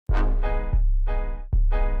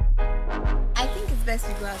best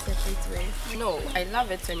we go our separate ways. No, I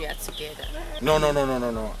love it when we are together. No.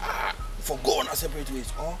 For go on our separate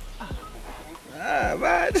ways, oh?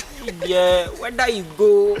 Man. Yeah, whether you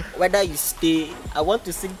go, whether you stay, I want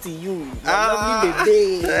to sing to you. Lovely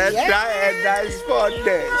baby. That's fun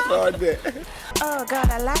there. Oh God,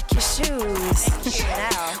 I like your shoes.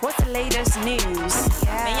 What's the latest news?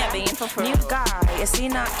 Yeah. New guy, is he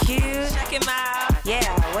not cute? Check him out.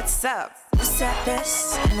 Yeah, what's up? Who said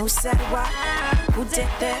this and who said what? Who did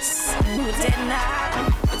this and who did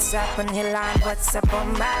not? What's up on your line? What's up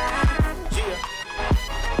on mine?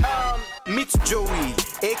 Meet Joey,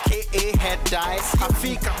 aka Head Dice. I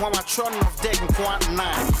think I want a tron of deck in quant 9.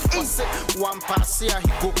 One pass here, he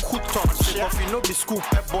go cool top. If you know the school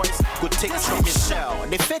pep boys, go take from Michelle.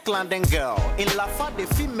 The fake London girl. In Lafa, the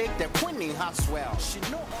fee make the queen in her swell. She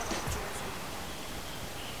know.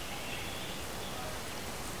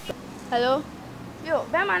 Hello? Yo,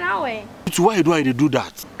 Bema now way. Why do I do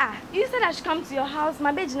that? You said I should come to your house.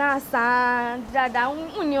 My baby now son. Dada,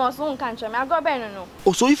 uni also can't me. I go Ben no.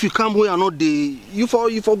 Oh, so if you come where I not there, you for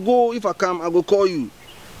go. If I come, I go call you.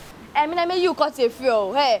 I mean, you cut a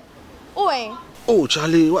few. Hey, Owen. Oh,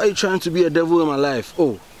 Charlie, why are you trying to be a devil in my life?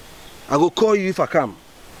 Oh, I go call you if I come.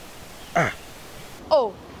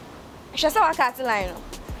 Oh, she saw a cat line.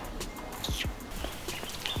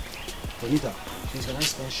 Bonita, please can I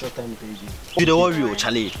spend short time with you? You the worry,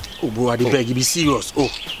 Charlie. Oh, bro, I beg you be serious. Oh,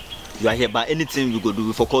 you are here, but anything we go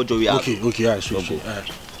do for call Joey. Okay, I sure.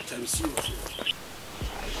 I'm serious.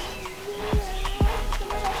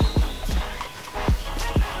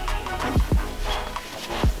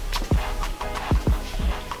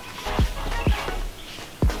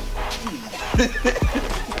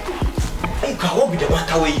 What be the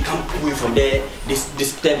matter where you come away from there?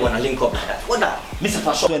 This time when I link up like that. What that? Mr.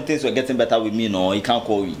 Fashion. When things were getting better with me, no, you can't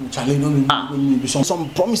call me. Charlie, no, some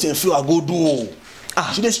promise and feel I go do.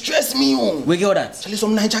 She dey stress me. Where get all that? Charlie,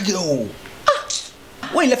 some Niger girl.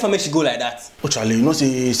 Why you left her make she go like that? Oh, Charlie, you know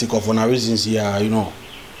say sick of one reasons here, you know.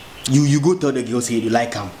 You go tell the girl say you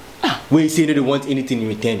like him. When you say they don't want anything in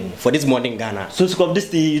return for this modern Ghana. So sick of this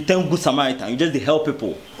thing, you tell good Samaritan, you just help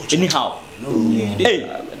people. Anyhow. No.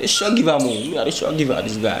 Hey, they sure give her more. Me, I sure give her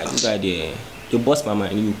this guy. This guy there, the boss mama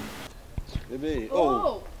and you. Baby,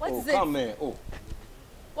 what is it? Come here.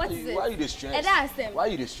 What is it? Why you distressed? And ask them. Why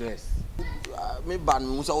you distressed? Me bad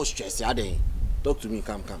me so stressed. Talk to me.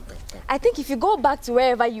 Come. I think if you go back to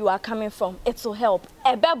wherever you are coming from, it will help.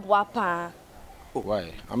 Ebebwapa. Oh,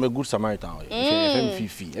 why? I'm a good Samaritan. If I'm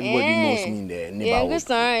Fiifi, everybody knows me in the neighborhood. Yeah, good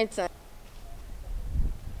Samaritan.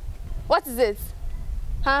 What is it?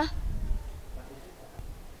 Huh?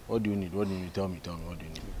 What do you need? Tell me. What do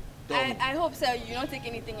you need? I hope so. You don't take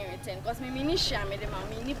anything in return. Because me share me the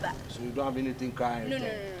mommy back. So you don't have anything crying? No.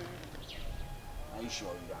 Are you sure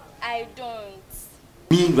you don't? I don't.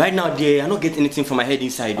 Me right now there, I don't get anything from my head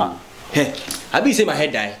inside. Hey, I be say my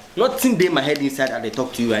head die. Nothing there my head inside that they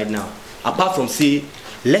talk to you right now. Apart from say,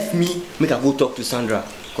 left me, make her go talk to Sandra.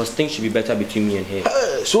 Because things should be better between me and her.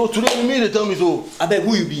 Hey, so today me they tell me so. I beg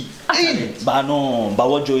who you be? But no, but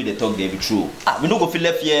what Joey they talk they be true. We don't go feel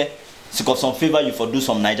left here. Because some favor you for do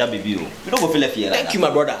some Niger baby. We don't go feel left here. Like thank you,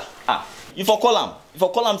 my brother. You for call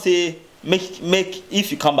him say make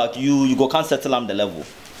if you come back you go can't settle him the level.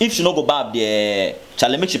 If she no go back there,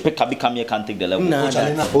 Charlie make she pick Kabi come here can't take the level. No,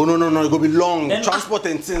 it go be long. Transport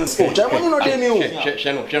and things. Oh, Charlie, when you not there me.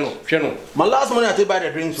 Channel. My last money I take buy the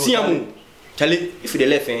drinks. See you. Charlie, if you the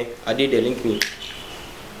left, I did the link me.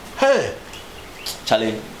 Hey, Charlie,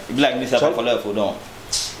 if you like this, I for left for down.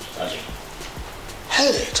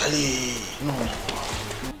 Hey, Charlie, no.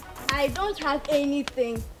 I don't have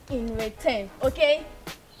anything in return, okay?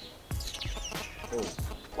 Oh.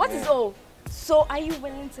 What is all? So are you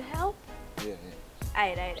willing to help? Yeah.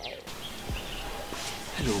 Aye.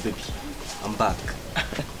 Hello, baby. I'm back.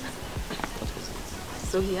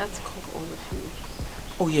 So he had to call all of you.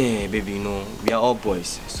 Oh yeah, baby, you know, we are all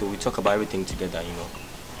boys, so we talk about everything together, you know.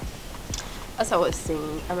 As I was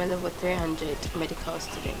saying, I'm a level 300 medical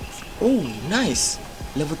student. Oh, nice.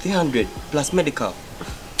 Level 300 plus medical.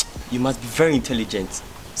 You must be very intelligent.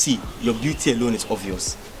 See, your beauty alone is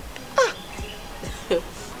obvious.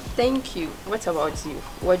 Thank you. What about you?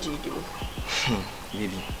 What do you do?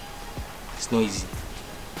 Baby, it's not easy.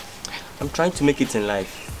 I'm trying to make it in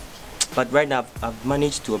life. But right now, I've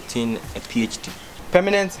managed to obtain a PhD.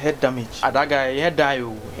 Permanent head damage. That guy, he had died.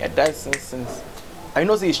 He had died since. I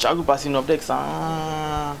know he's struggle passing up the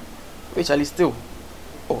exam. Wait, Charlie, still.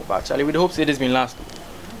 Oh, but Charlie, we hope say this been last.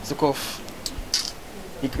 So,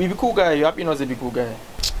 he be cool guy. You happy not to be cool guy?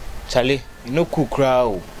 Charlie, you know cool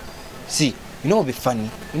crowd. See, you know what be funny?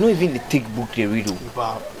 You know even the thick book they read.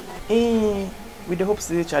 with the hope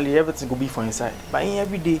say Charlie everything go be for inside. But in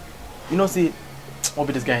every day, you know say what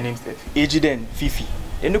be this guy named Age then Fiifi.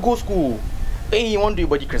 Then they go school. Hey, you want to do your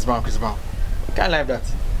body Chris Brown. Can't like that.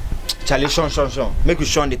 Charlie, Sean. Make we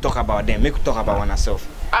Sean they talk about them. Make we talk about one ourselves.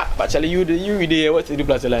 But Charlie, you there? What do you do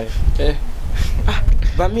plus your life? Eh?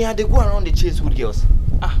 But me, I they go around the chase good girls.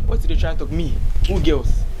 What do they try to talk me? Who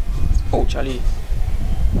girls? Oh, Charlie,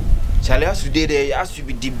 as you there, you has to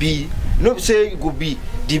be DB. No say you go be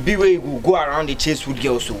DB where you go around the chase good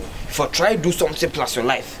girls. So for try do something plus your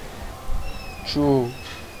life. True.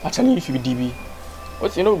 Actually, if you be DB,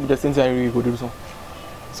 what you know the things I really go do so.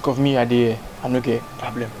 It's cause me I no get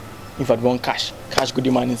problem. If I want cash go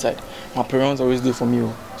demand inside. My parents always do for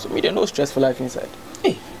me. So me there no stress for life inside.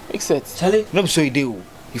 Hey, makes sense. Charlie, no so you do.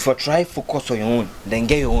 If you try focus on your own, then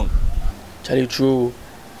get your own. Charlie, true.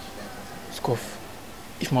 Scoff.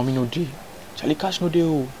 If mommy no day, Charlie cash no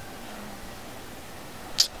day.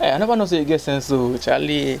 Hey, I never know say you get sense so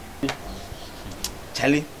Charlie.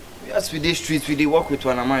 Yes, with these streets, we walk with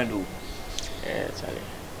one mind though. Yeah, Charlie.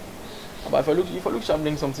 But if I look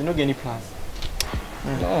sharp something, no get any plans.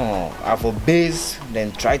 No, I have a base,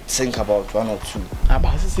 then try to think about one or two. But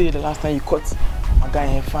I say the last time you cut my guy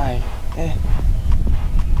here fine.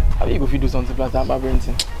 How you go if you do something plus that barbarian?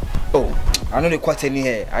 Oh, I know they cut any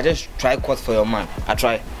hair. I just try cut for your man. I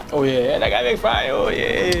try. Oh yeah, that guy make fine. Oh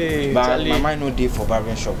yeah. But Charlie. my mind no day for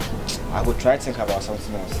barbering shop. I go try to think about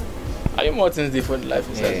something else. Are you more things there for the life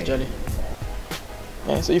inside, Charlie?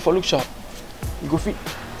 Yeah, so if I look sharp, you go feel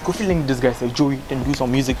link this guy say Joey, then do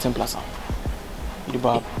some music 10 plus. You the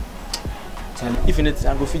barb. If in it,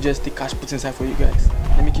 I go feel just take cash put inside for you guys.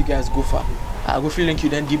 Let make you guys go far. I go feel link you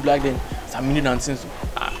then deep black then some minute and things.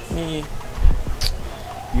 Me.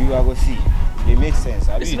 You are go see. They make sense.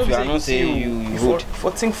 I It's you are not say you hold.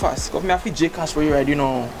 For think fast. Cause me I feel J cash for you right, you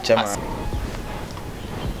know. Chairman.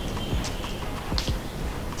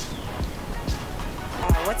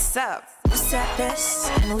 What's up? Who said this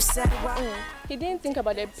and who said what? He didn't think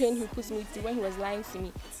about the pain he put me through when he was lying to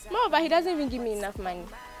me. Moreover, he doesn't even give me enough money.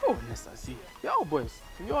 Oh, let's see. Yo, boys,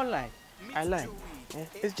 you all lie. I lie.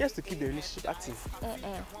 It's just to keep the relationship active.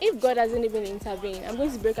 If God doesn't even intervene, I'm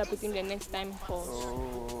going to break up with him the next time he calls.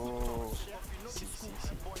 Oh, see.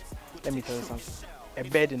 Let me tell you something. A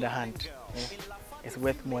bird in the hand is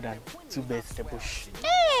worth more than 2 birds in the bush.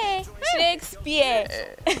 Hey,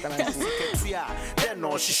 Shakespeare.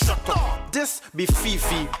 No, she shut up. This be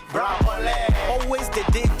Fiifi, bravo. Always the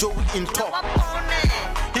day Joey in top.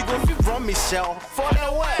 He go fit from Michelle for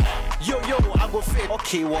the way. Yo, I go fit.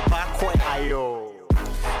 Okay, what back when ayo.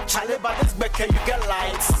 Charlie, but this becker you get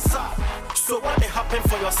lights. So what they happen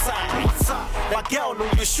for your side? What's up? That girl, no,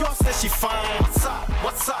 you sure say she fine.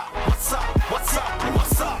 What's up?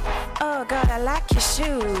 Oh God, I like your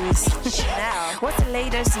shoes. Now, what's the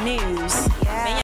latest news? Yeah.